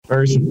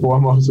First and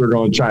foremost, we're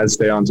going to try to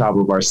stay on top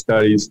of our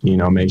studies,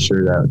 make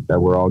sure that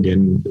we're all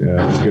getting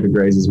as good a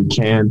grades as we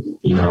can,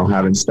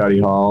 having study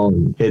hall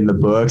and hitting the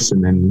books.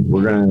 And then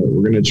we're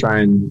going to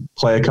try and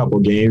play a couple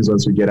games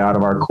once we get out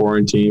of our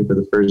quarantine for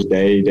the first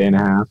day and a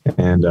half,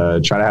 and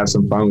try to have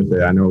some fun with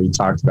it. I know we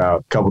talked about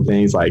a couple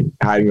things like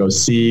hide and go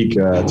seek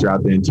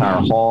throughout the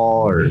entire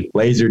hall, or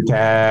laser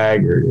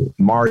tag, or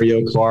Mario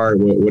Kart,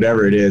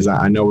 whatever it is.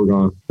 I know we're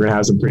going to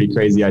have some pretty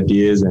crazy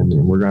ideas, and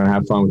we're going to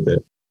have fun with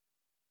it.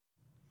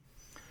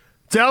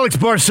 It's Alex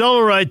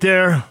Barcelo right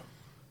there.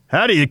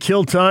 How do you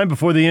kill time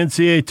before the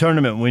NCAA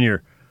tournament when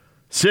you're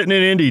sitting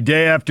in Indy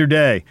day after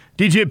day?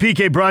 DJ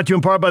PK brought to you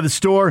in part by The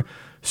Store.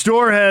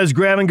 Store has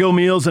grab-and-go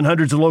meals and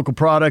hundreds of local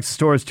products. The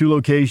Store has 2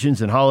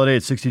 locations in Holiday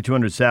at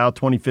 6200 South,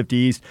 2050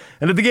 East,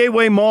 and at the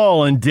Gateway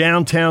Mall in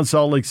downtown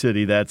Salt Lake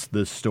City. That's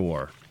The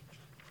Store.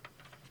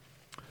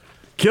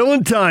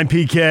 Killing time,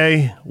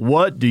 PK.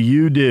 What do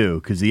you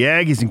do? Because the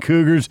Aggies and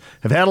Cougars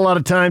have had a lot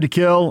of time to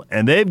kill,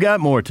 and they've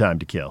got more time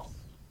to kill.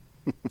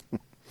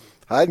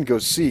 Hide and go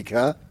seek,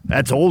 huh?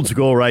 That's old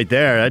school right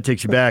there. That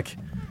takes you back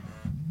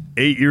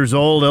 8 years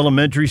old,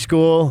 elementary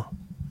school.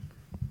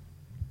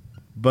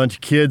 Bunch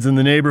of kids in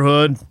the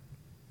neighborhood.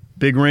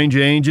 Big range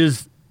of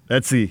ages.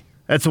 That's the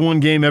one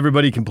game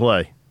everybody can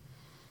play.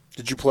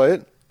 Did you play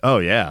it? Oh,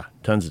 yeah.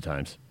 Tons of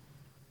times.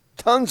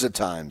 Tons of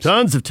times.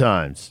 Tons of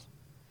times.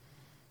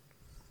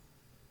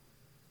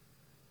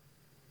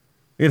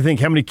 You got to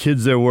think how many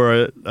kids there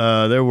were.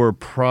 There were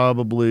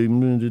probably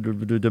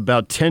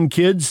about 10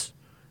 kids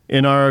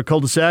in our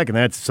cul-de-sac, and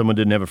that's someone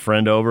didn't have a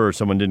friend over or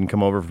someone didn't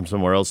come over from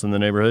somewhere else in the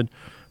neighborhood.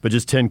 But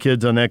just 10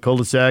 kids on that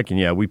cul-de-sac, and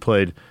yeah, we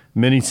played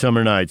many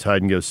summer nights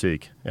hide and go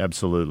seek.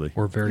 Absolutely.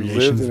 Or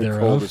variations thereof.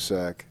 thereof.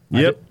 Cul-de-sac.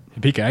 Yep.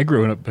 I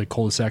grew up at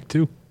cul-de-sac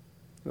too.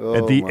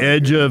 At the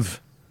edge of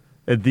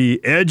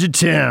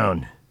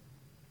town.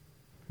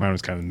 Mine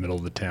was kind of in the middle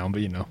of the town,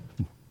 but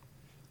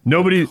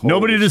Nobody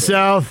to the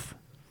south.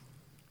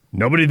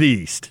 Nobody to the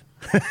east.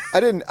 I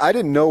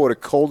didn't know what a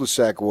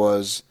cul-de-sac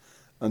was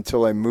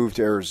until I moved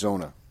to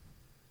Arizona.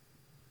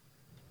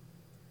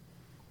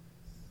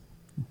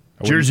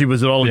 Jersey,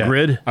 was it all a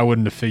grid? I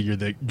wouldn't have figured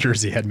that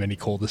Jersey had many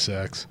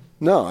cul-de-sacs.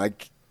 No,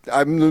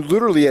 I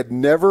literally had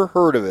never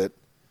heard of it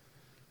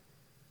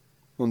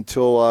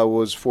until I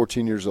was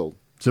 14 years old.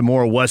 It's a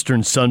more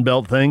Western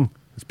Sunbelt thing.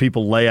 As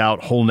people lay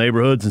out whole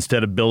neighborhoods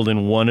instead of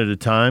building one at a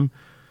time.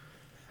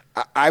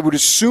 I would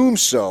assume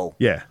so.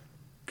 Yeah.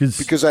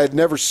 Because I had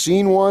never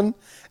seen one,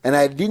 and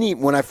I didn't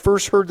even, when I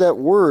first heard that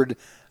word,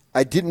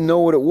 I didn't know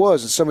what it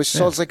was. And somebody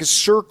said it's like a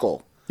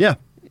circle. Yeah.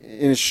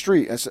 In a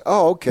street. I said,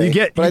 oh,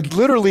 okay. But I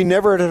literally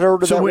never had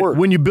heard of that word.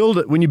 When you build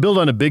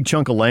on a big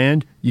chunk of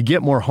land, you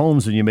get more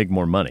homes and you make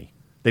more money.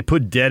 They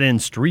put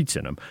dead-end streets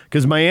in them.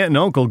 Because my aunt and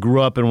uncle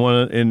grew up and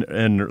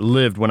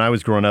lived, when I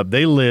was growing up,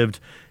 they lived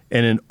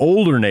in an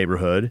older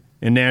neighborhood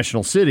in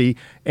National City,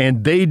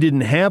 and they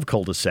didn't have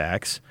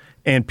cul-de-sacs,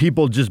 and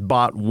people just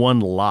bought one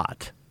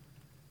lot.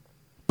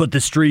 But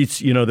the streets,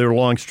 there were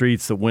long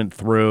streets that went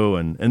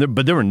through,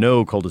 but there were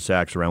no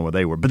cul-de-sacs around where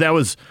they were. But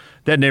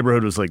that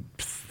neighborhood was like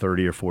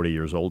 30 or 40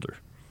 years older.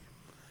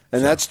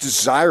 And that's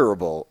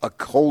desirable, a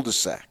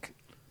cul-de-sac.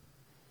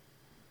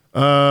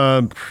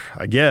 I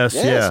guess,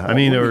 yes, yeah. Well, I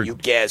mean, you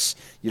guess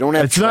you don't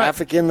have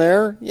traffic in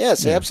there.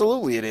 Yes,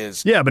 absolutely, it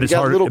is. Yeah, but it's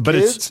harder. But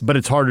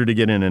it's harder to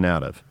get in and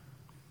out of.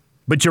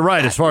 But you're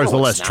right. As far as the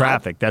less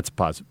traffic, that's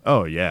possible.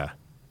 Oh yeah.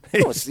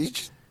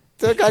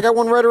 I got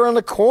one right around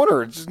the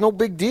corner. It's no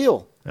big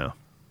deal. No,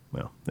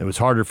 well, it was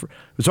harder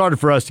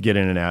for us to get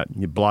in and out.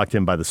 You blocked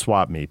in by the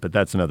swap meet, but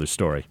that's another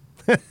story.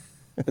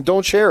 And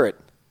don't share it.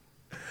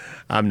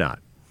 I'm not.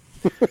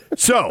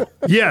 So,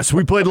 yes,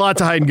 we played lots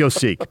of hide and go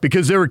seek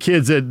because there were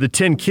kids the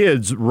 10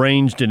 kids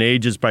ranged in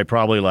ages by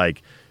probably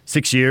like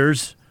 6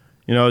 years.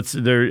 What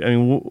are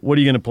you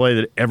going to play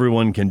that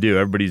everyone can do?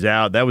 Everybody's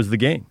out. That was the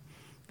game.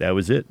 That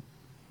was it.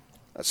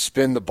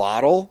 Spin the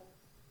bottle?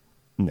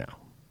 No.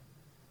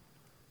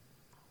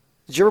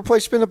 Did you ever play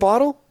spin the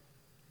bottle?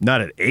 Not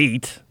at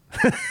 8.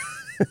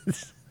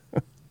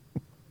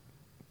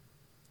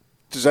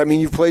 Does that mean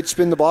you've played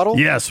spin the bottle?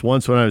 Yes,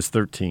 once when I was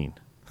 13.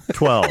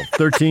 12,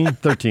 13,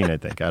 I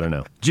think. I don't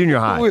know. Junior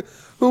high.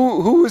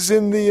 Who was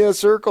in the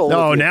circle?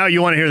 Oh, now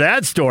you want to hear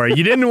that story.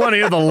 You didn't want to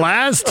hear the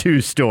last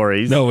 2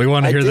 stories. No, we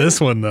want to hear this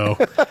one, though.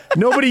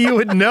 Nobody you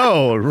would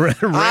know.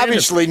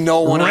 Obviously,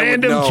 no one I would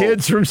know. Random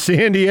kids from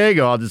San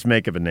Diego. I'll just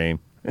make up a name.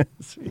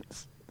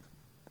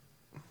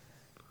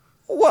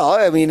 Well,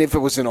 I mean, if it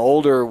was an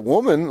older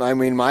woman,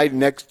 my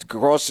next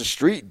across the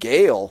street,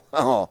 Gail.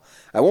 Oh,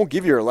 I won't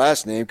give you her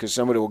last name because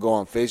somebody will go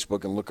on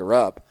Facebook and look her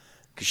up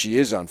because she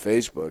is on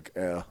Facebook.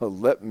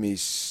 Let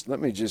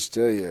me just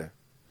tell you.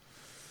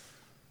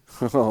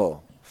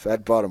 Oh,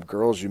 fat bottom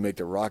girls, you make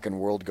the rockin'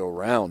 world go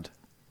round.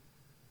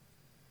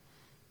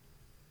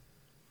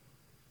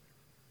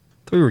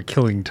 We were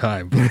killing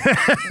time.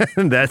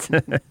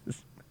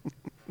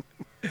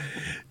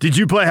 Did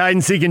you play hide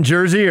and seek in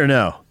Jersey or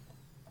no?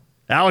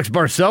 Alex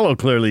Barcelo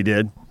clearly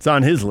did. It's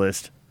on his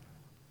list.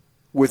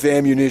 With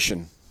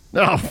ammunition.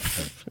 Oh,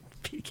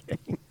 PK.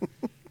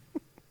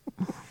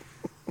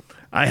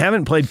 I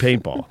haven't played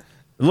paintball.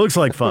 It looks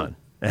like fun.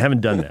 I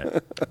haven't done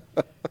that.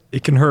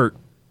 It can hurt.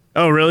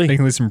 Oh, really? It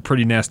can leave some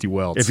pretty nasty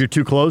welts. If you're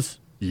too close?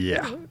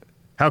 yeah.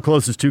 How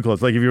close is too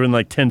close? Like if you're in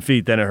like 10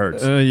 feet, then it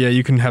hurts. Yeah,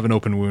 you can have an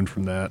open wound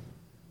from that.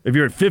 If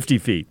you're at 50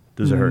 feet,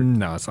 does it hurt?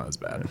 No, it's not as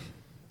bad.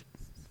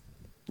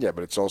 Yeah,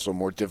 but it's also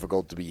more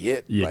difficult to be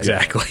hit. Yeah, by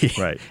exactly.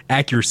 Right.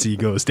 Accuracy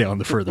goes down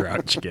the further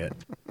out you get.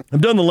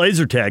 I've done the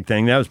laser tag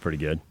thing. That was pretty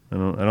good. I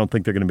don't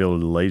think they're going to be able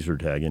to laser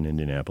tag in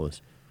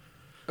Indianapolis.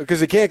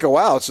 Because they can't go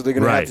out, so they're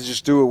going to have to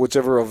just do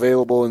whatever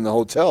available in the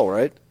hotel,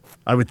 right?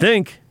 I would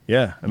think.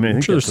 Yeah. I mean, I I'm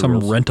think sure there's that's the some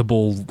rules.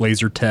 rentable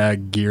laser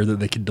tag gear that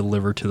they could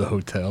deliver to the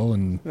hotel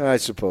and I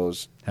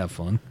suppose. have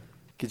fun.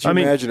 Could you I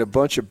mean- imagine a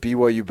bunch of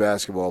BYU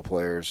basketball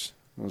players?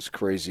 Those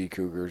crazy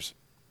Cougars.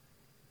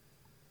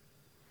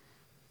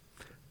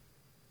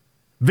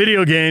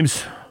 Video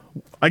games.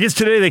 I guess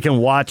today they can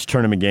watch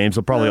tournament games.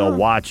 They'll probably all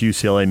watch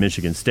UCLA,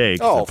 Michigan State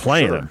 'cause Oh, they're for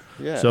playing sure. them.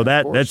 Yeah, so of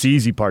that's course. the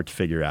easy part to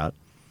figure out.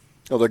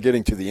 Oh, they're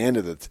getting to the end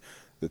of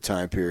the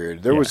time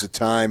period. There was a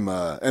time,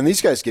 and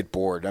these guys get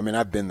bored. I mean,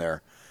 I've been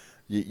there.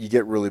 You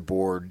get really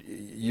bored.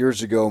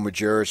 Years ago,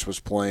 Majerus was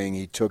playing.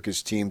 He took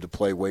his team to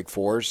play Wake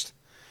Forest.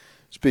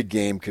 It's a big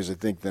game because I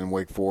think then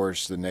Wake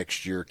Forest the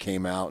next year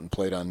came out and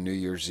played on New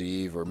Year's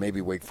Eve, or maybe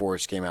Wake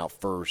Forest came out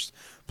first,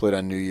 played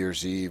on New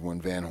Year's Eve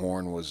when Van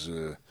Horn was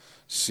a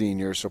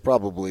senior. So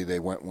probably they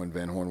went when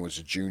Van Horn was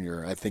a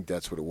junior. I think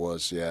that's what it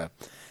was, yeah.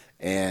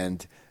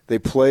 And they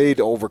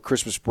played over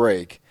Christmas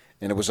break,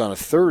 and it was on a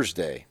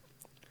Thursday.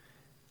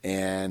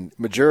 And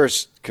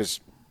Majerus, because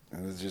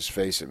let's just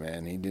face it,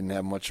 man, he didn't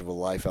have much of a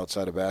life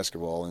outside of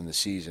basketball in the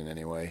season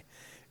anyway.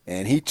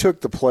 And he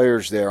took the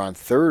players there on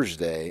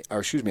Sunday.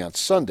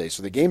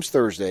 So the game's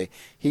Thursday.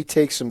 He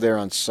takes them there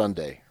on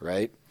Sunday,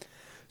 right?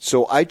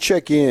 So I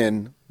check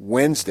in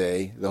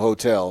Wednesday, the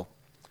hotel,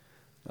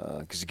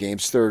 because the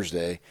game's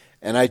Thursday,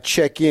 and I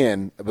check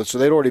in. But so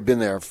they'd already been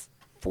there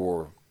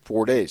for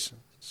 4 days: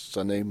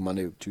 Sunday,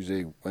 Monday,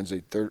 Tuesday,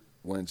 Wednesday,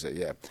 Wednesday.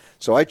 Yeah.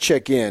 So I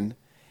check in,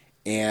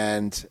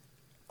 and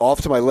off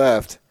to my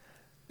left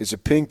is a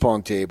ping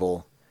pong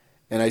table,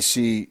 and I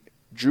see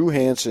Drew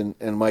Hansen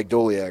and Mike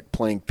Doliak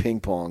playing ping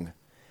pong,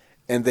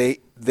 and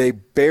they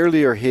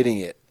barely are hitting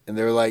it, and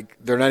they're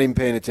not even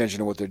paying attention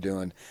to what they're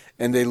doing,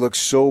 and they look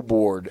so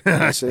bored.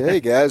 And I say, "Hey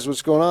guys,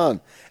 what's going on?"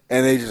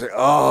 And they just like,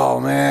 "Oh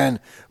man,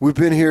 we've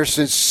been here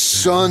since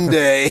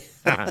Sunday."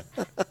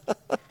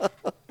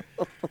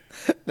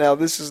 Now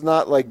this is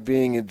not like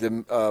being at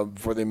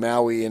for the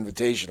Maui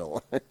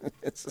Invitational.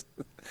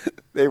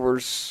 They were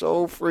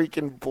so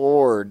freaking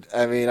bored.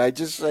 I mean, I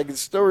can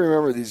still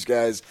remember these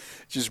guys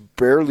just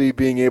barely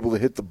being able to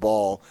hit the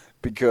ball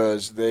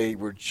because they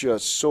were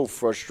just so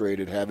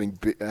frustrated having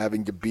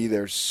to be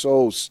there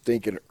so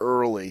stinking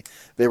early.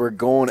 They were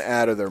going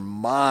out of their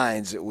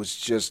minds. It was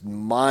just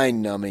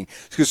mind-numbing.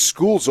 Because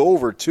school's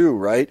over too,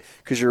 right?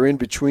 Because you're in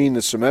between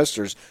the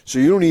semesters, so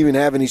you don't even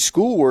have any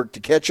schoolwork to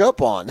catch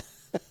up on.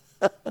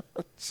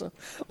 So,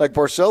 like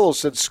Barcelo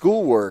said,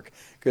 schoolwork.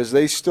 Because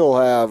they still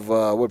have,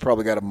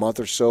 probably got a month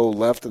or so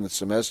left in the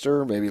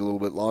semester, maybe a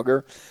little bit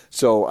longer.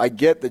 So I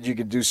get that you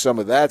can do some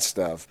of that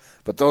stuff,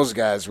 but those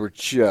guys were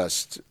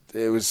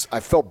I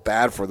felt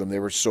bad for them. They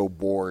were so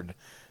bored,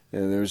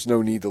 and there was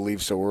no need to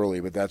leave so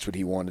early, but that's what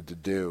he wanted to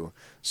do.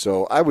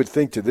 So I would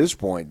think to this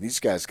point, these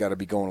guys got to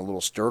be going a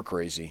little stir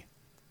crazy.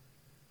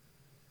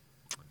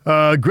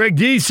 Greg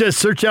D says,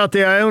 search out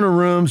the Iona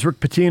rooms.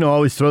 Rick Pitino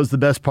always throws the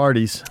best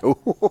parties.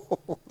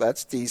 Oh,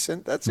 that's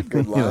decent. That's a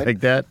good You line. like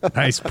that?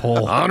 Nice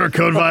pull. Honor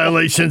code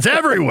violations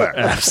everywhere.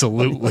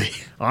 Absolutely.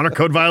 Honor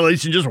code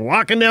violation just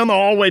walking down the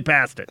hallway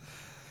past it.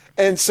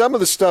 And some of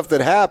the stuff that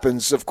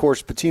happens, of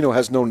course, Pitino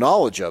has no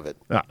knowledge of it.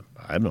 I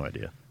have no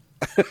idea.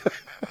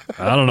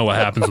 I don't know what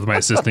happens with my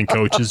assistant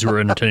coaches who are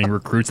entertaining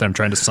recruits that I'm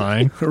trying to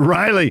sign.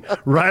 Riley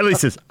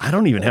says, I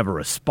don't even have a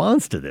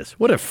response to this.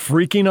 What a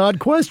freaking odd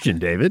question,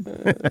 David.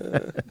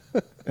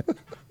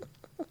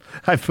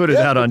 I put it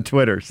out on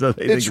Twitter. So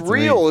they It's think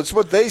real. me. It's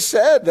what they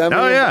said. I mean,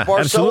 Barcelo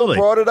absolutely.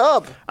 brought it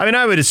up. I mean,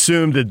 I would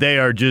assume that they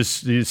are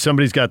just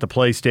somebody's got the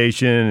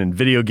PlayStation and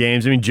video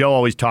games. I mean, Joe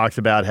always talks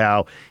about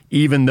how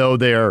even though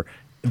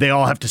they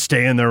all have to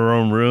stay in their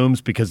own rooms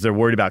because they're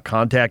worried about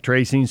contact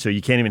tracing, so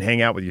you can't even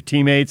hang out with your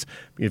teammates.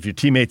 If your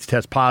teammates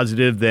test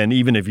positive, then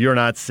even if you're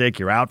not sick,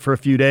 you're out for a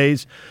few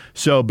days.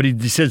 So, but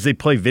he says they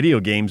play video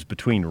games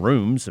between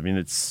rooms. I mean,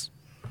 it's,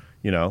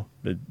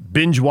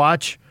 binge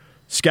watch.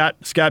 Scott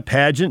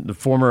Padgett, the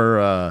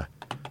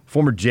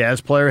former jazz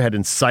player, had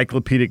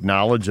encyclopedic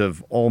knowledge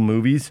of all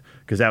movies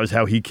because that was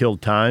how he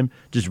killed time.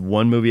 Just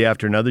one movie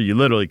after another. You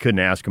literally couldn't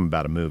ask him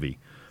about a movie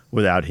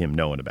without him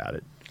knowing about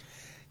it.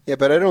 Yeah,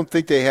 but I don't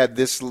think they had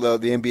the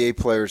NBA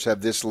players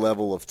have this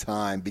level of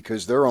time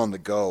because they're on the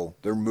go.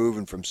 They're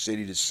moving from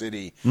city to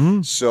city.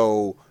 Mm-hmm.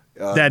 So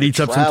that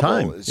eats up some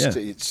time.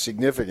 It's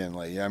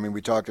significantly. I mean,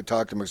 we talked to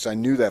them because I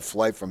knew that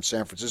flight from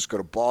San Francisco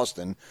to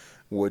Boston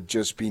would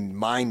just be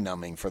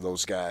mind-numbing for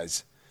those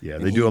guys. Yeah,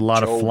 they do a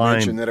lot of flying.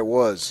 Mentioned that it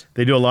was.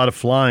 They do a lot of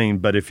flying,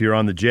 but if you're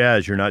on the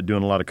Jazz, you're not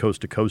doing a lot of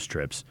coast-to-coast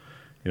trips.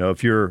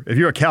 If you're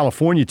a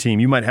California team,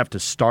 you might have to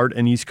start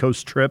an East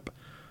Coast trip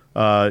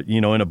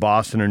in a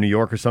Boston or New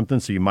York or something,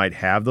 so you might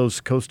have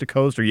those coast to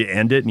coast, or you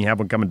end it and you have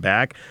one coming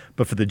back.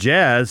 But for the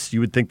Jazz, you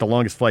would think the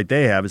longest flight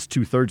they have is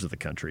 2/3 of the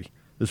country.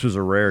 This was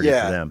a rarity for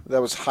them.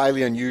 That was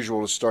highly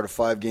unusual to start a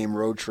 5-game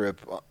road trip,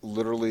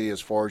 literally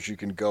as far as you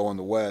can go on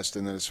the West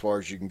and then as far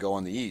as you can go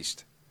on the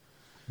East.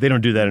 They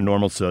don't do that in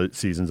normal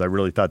seasons. I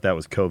really thought that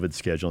was COVID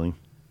scheduling.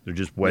 They're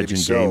just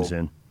wedging games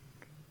in.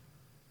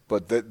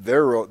 But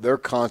they're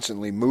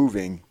constantly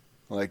moving.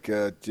 Like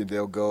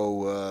they'll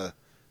go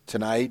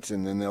tonight,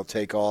 and then they'll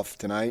take off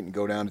tonight and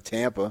go down to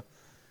Tampa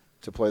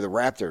to play the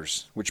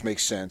Raptors, which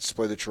makes sense.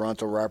 Play the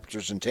Toronto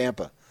Raptors in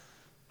Tampa.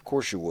 Of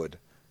course you would.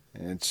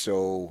 And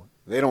so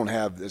they don't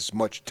have as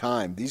much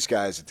time. These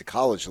guys at the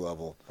college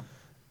level,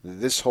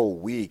 this whole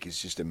week is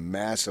just a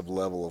massive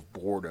level of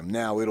boredom.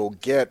 Now, it'll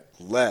get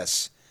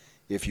less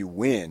if you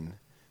win,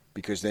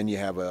 because then you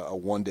have a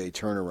one-day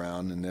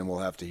turnaround, and then we'll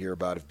have to hear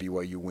about if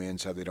BYU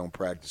wins, how they don't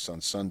practice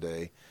on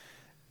Sunday.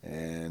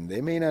 And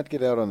they may not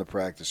get out on the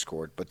practice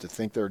court, but to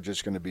think they're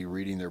just going to be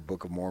reading their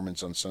Book of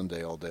Mormons on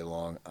Sunday all day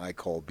long, I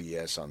call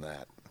BS on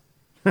that.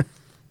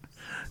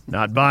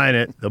 Not buying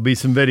it. There'll be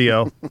some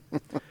video.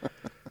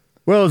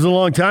 Well, it was a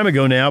long time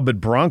ago now, but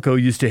Bronco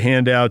used to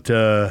hand out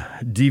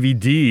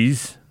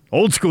DVDs,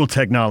 old school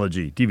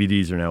technology.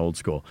 DVDs are now old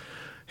school.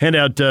 Hand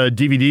out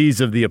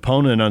DVDs of the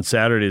opponent on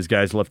Saturday as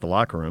guys left the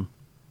locker room.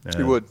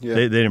 He would, yeah.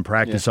 They didn't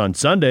practice on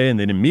Sunday, and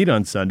they didn't meet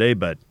on Sunday,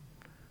 but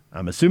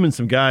I'm assuming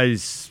some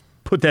guys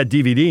put that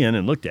DVD in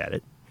and looked at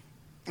it.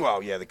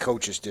 Well, yeah, the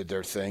coaches did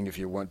their thing. If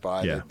you went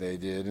by, they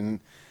did. And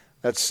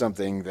that's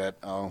something that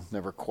I'll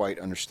never quite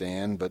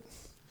understand, but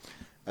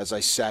as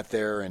I sat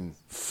there and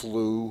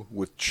flew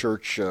with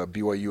church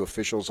BYU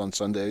officials on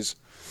Sundays,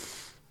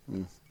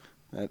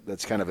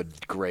 that's kind of a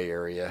gray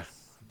area.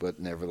 But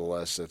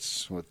nevertheless,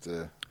 that's what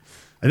the...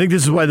 I think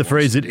this is why the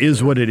phrase "it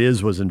is what it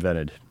is" was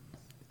invented.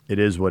 It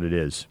is what it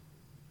is.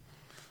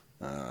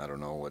 I don't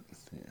know what...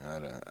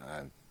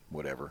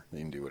 whatever. They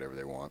can do whatever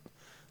they want.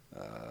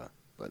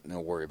 But no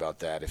worry about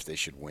that if they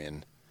should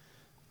win.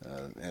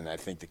 And I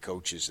think the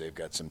coaches, they've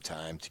got some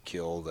time to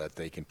kill that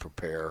they can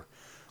prepare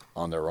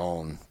on their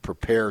own,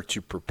 prepare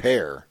to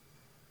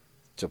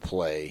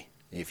play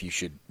if you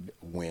should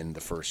win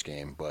the first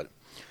game. But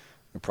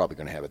we're probably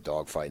going to have a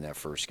dogfight in that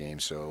first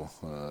game, so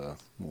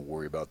we'll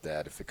worry about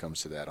that if it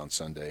comes to that on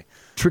Sunday.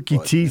 Tricky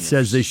T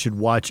says they should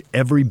watch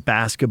every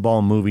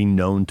basketball movie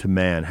known to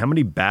man. How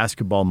many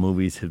basketball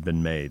movies have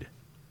been made?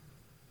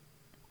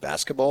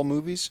 Basketball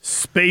movies?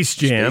 Space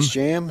Jam. Space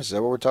Jam? Is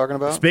that what we're talking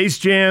about? Space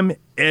Jam,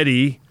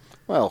 Eddie.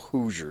 Well,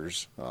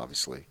 Hoosiers,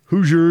 obviously.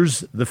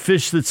 Hoosiers, The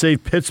Fish That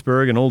Saved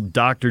Pittsburgh, an old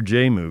Dr.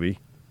 J movie.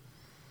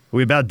 Are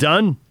we about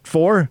done?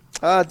 4?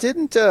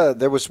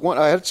 There was one,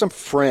 I had some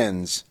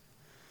friends.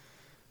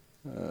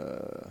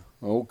 An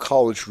old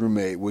college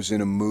roommate was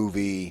in a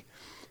movie.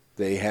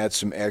 They had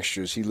some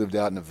extras. He lived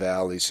out in the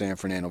valley, San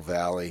Fernando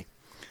Valley.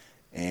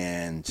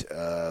 And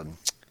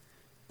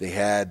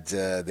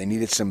they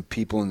needed some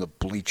people in the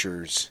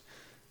bleachers.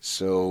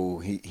 So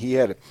he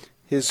had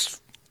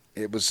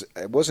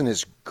it wasn't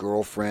his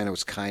girlfriend, it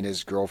was kind of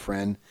his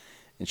girlfriend,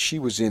 and she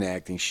was in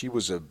acting. She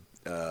was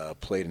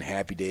played in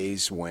Happy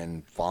Days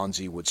when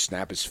Fonzie would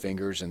snap his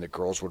fingers and the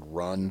girls would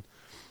run.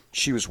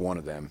 She was one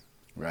of them,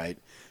 right?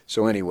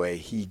 So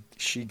anyway,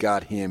 she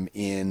got him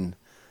in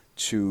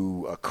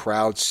to a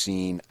crowd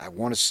scene. It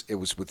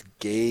was with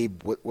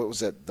Gabe. What was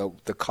that?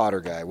 The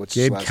Cotter guy. What's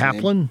Gabe his last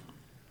Kaplan? name?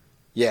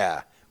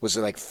 Yeah. Was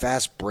it like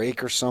Fast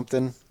Break or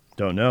something?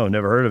 Don't know.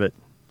 Never heard of it.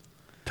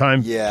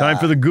 Time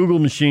for the Google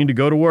machine to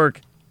go to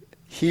work.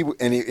 He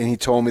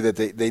told me that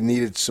they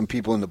needed some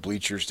people in the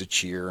bleachers to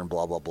cheer and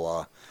blah, blah,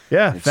 blah.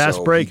 Yeah, and Fast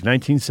so Break,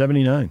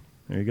 1979.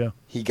 There you go.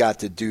 He got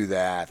to do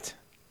that,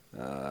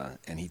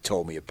 and he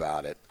told me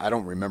about it. I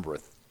don't remember a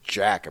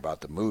jack about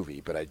the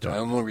movie, but the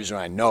only reason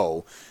I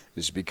know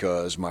is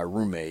because my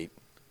roommate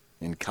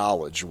in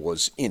college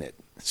was in it.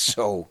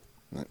 So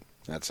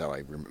that's how I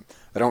remember.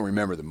 I don't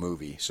remember the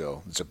movie,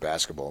 so it's a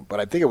basketball.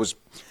 But I think it was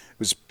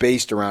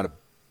based around a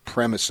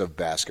premise of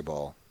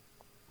basketball.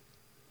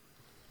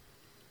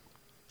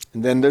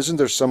 And then isn't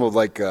there some of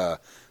like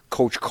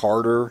Coach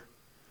Carter,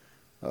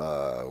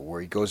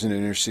 where he goes into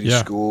inner city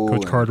school?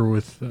 Coach Carter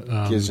with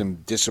gives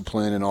him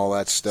discipline and all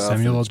that stuff.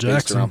 Samuel L. It's based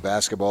Jackson. around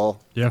basketball.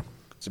 Yeah.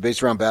 It's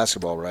based around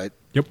basketball, right?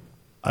 Yep.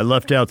 I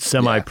left out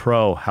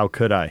semi-pro. How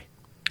could I?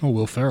 Oh,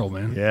 Will Ferrell,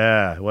 man.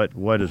 Yeah.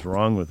 What is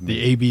wrong with me?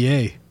 The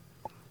ABA.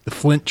 The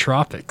Flint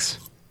Tropics.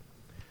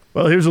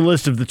 Well, here's a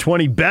list of the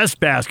 20 best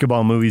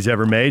basketball movies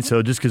ever made.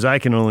 So just because I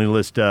can only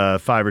list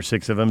 5 or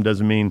 6 of them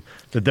doesn't mean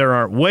that there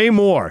aren't way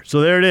more.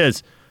 So there it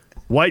is.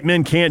 White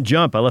Men Can't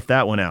Jump. I left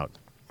that one out.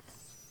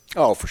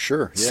 Oh, for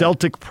sure. Yeah.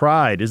 Celtic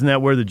Pride. Isn't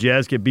that where the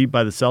Jazz get beat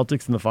by the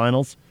Celtics in the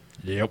finals?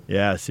 Yep.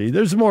 Yeah, see,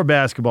 there's some more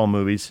basketball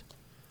movies.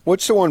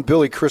 What's the one,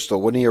 Billy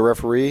Crystal? Wasn't he a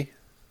referee?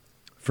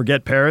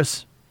 Forget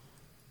Paris?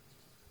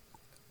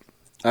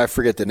 I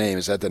forget the name.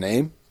 Is that the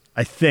name?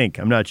 I think.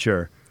 I'm not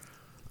sure.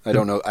 I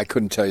don't know. I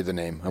couldn't tell you the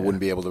name. I wouldn't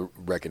be able to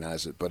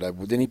recognize it. But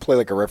didn't he play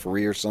like a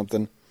referee or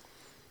something?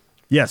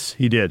 Yes,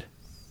 he did.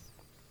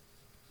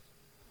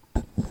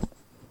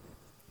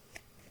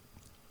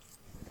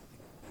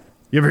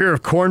 You ever hear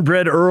of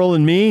Cornbread Earl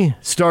and Me?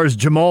 Stars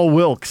Jamal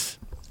Wilkes,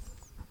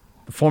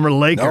 the former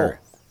Laker,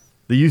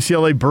 the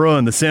UCLA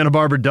Bruin, the Santa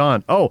Barbara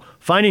Dawn. Oh,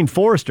 Finding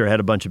Forrester had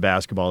a bunch of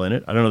basketball in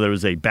it. I don't know, there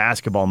was a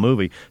basketball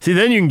movie. See,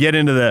 then you can get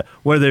into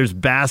where there's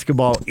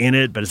basketball in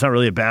it, but it's not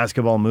really a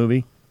basketball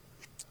movie.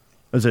 It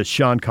was a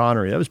Sean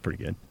Connery. That was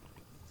pretty good.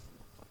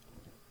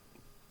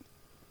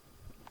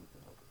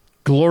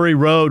 Glory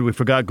Road. We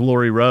forgot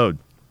Glory Road.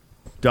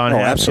 Don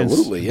Hopkins.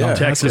 Absolutely, yeah.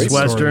 Texas That's a great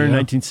Western, story, yeah.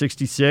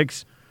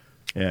 1966.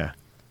 Yeah.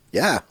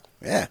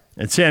 Yeah.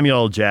 And Samuel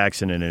L.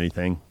 Jackson in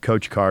anything.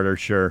 Coach Carter,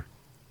 sure.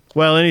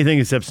 Well, anything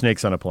except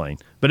Snakes on a Plane.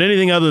 But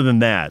anything other than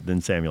that,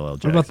 than Samuel L.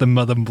 Jackson. What about the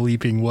mother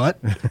bleeping what?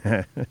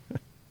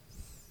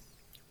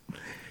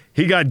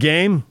 He Got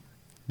Game.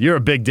 You're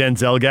a big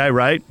Denzel guy,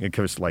 right? Of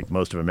course, like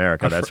most of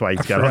America. That's why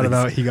he's got all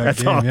forgot these, about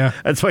He Got Game, yeah.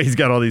 That's why he's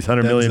got all these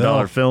 $100 million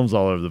Denzel. films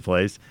all over the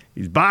place.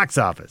 He's box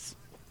office.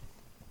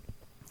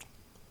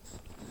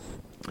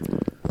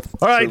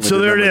 All right, Certainly so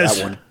there it remember is.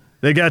 that one.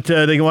 They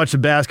can watch the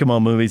basketball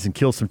movies and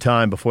kill some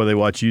time before they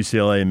watch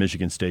UCLA and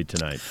Michigan State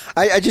tonight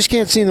I just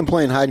can't see them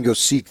playing hide and go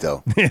seek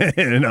though.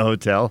 in a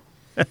hotel.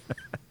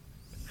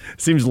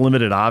 Seems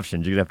limited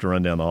options. You're gonna have to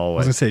run down the I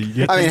hallway. was going to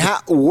say,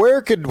 I mean,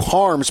 where could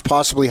Harms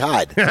possibly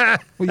hide? well,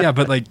 yeah,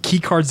 but like key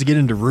cards to get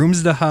into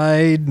rooms to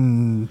hide,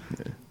 and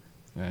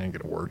that ain't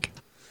going to work.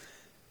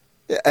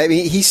 I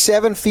mean, he's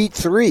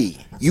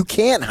 7'3". You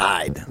can't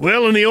hide.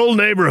 Well, in the old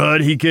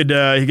neighborhood, he could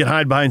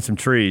hide behind some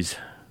trees.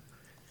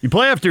 You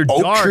play after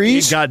Oak dark.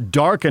 trees? It got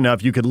dark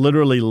enough you could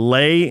literally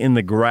lay in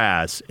the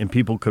grass and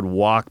people could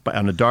walk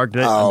on a dark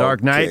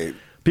night.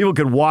 People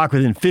could walk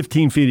within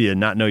 15 feet of you and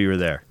not know you were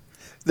there.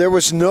 There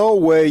was no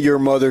way your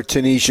mother,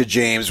 Tanisha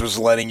James, was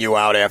letting you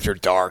out after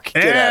dark.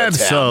 Get out of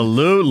town.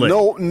 Absolutely.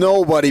 No,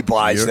 nobody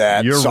buys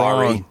that. You're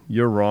Sorry. wrong.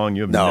 You're wrong.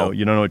 You No.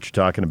 you don't know what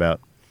you're talking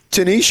about.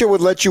 Tanisha would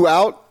let you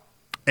out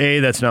A,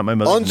 that's not my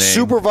mother's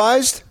name.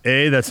 unsupervised?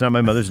 A, that's not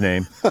my mother's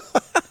name.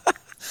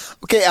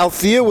 Okay,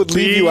 Althea would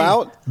leave you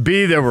out?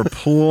 B, there were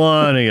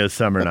plenty of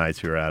summer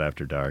nights we were out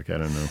after dark. I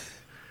don't know.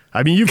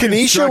 I mean,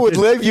 Tanisha would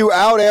leave you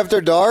out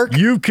after dark?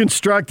 You've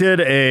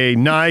constructed a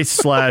nice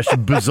 /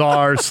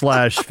 bizarre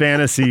 /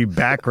 fantasy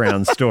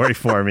background story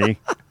for me,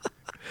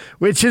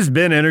 which has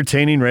been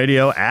entertaining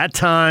radio at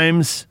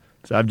times.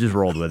 So I've just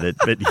rolled with it.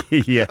 But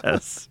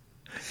yes.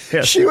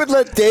 She would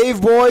let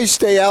Dave Boy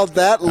stay out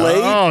that late?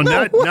 Oh,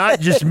 not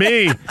just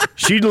me.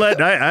 She'd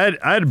let. I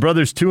had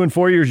brothers 2 and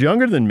 4 years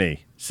younger than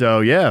me.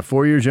 So yeah,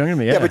 4 years younger than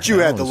me. Yeah, but you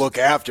that had to was- look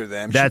after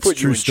them. That's she put a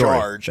true you in story.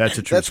 charge. That's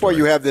a true That's why story.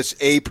 you have this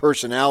A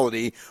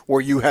personality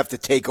where you have to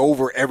take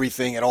over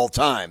everything at all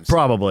times.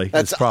 Probably.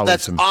 That's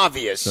There's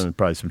obvious.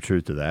 probably some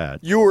truth to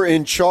that. You were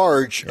in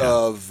charge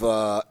of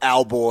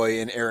Al Boy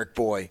and Eric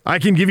Boy. I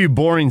can give you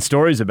boring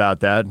stories about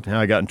that. How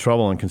I got in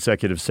trouble on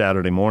consecutive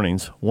Saturday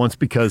mornings. Once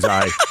because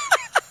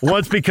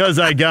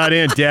I got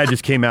in, Dad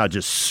just came out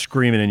just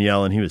screaming and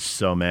yelling. He was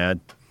so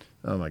mad.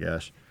 Oh my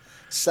gosh.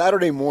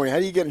 Saturday morning. How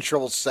do you get in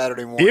trouble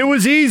Saturday morning? It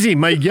was easy.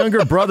 My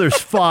younger brothers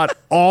fought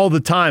all the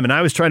time, and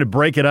I was trying to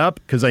break it up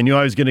because I knew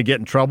I was going to get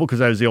in trouble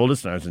because I was the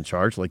oldest and I was in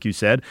charge, like you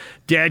said.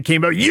 Dad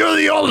came out, "You're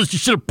the oldest. You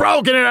should have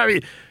broken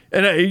it."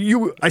 And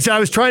I said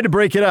I was trying to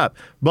break it up.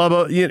 Blah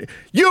blah. You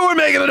were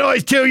making the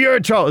noise too. You're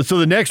in trouble. So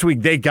the next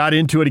week they got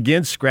into it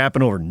again,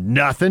 scrapping over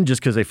nothing just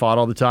because they fought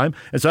all the time.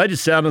 And so I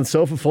just sat on the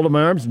sofa, folded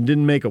my arms, and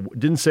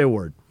didn't say a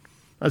word.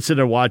 I was sitting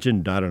there watching,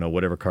 I don't know,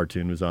 whatever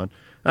cartoon was on.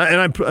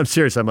 And I'm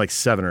serious. I'm like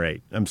 7 or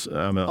 8. I'm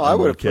I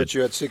would have kid. put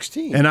you at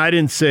 16. And I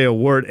didn't say a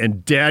word.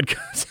 And Dad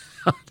comes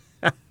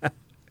out.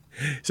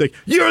 He's like,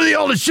 "You're the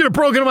oldest. Should have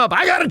broken him up.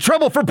 I got in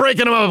trouble for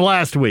breaking him up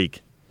last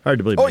week." Hard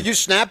to believe. Oh, me. you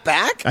snapped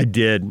back? I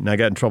did, and I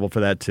got in trouble for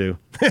that too.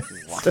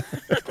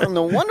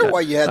 No wonder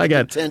why you had the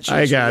contentious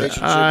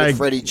relationship with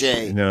Freddie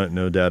J.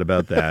 No doubt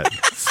about that.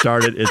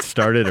 It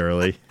started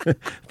early.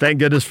 Thank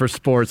goodness for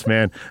sports,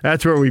 man.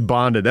 That's where we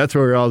bonded. That's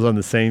where we were all on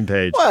the same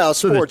page. Well,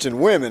 So sports and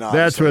women, obviously.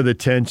 that's where the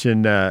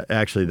tension.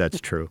 Actually, that's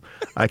true.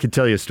 I could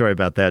tell you a story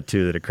about that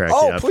too that it cracked me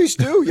Oh, up. please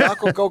do.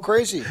 Yak will go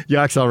crazy.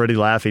 Yak's already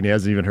laughing. He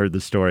hasn't even heard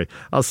the story.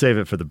 I'll save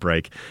it for the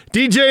break.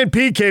 DJ and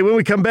PK, when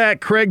we come back,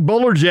 Craig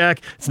Bolerjack.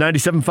 It's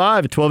 97.5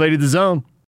 at 1280 The Zone.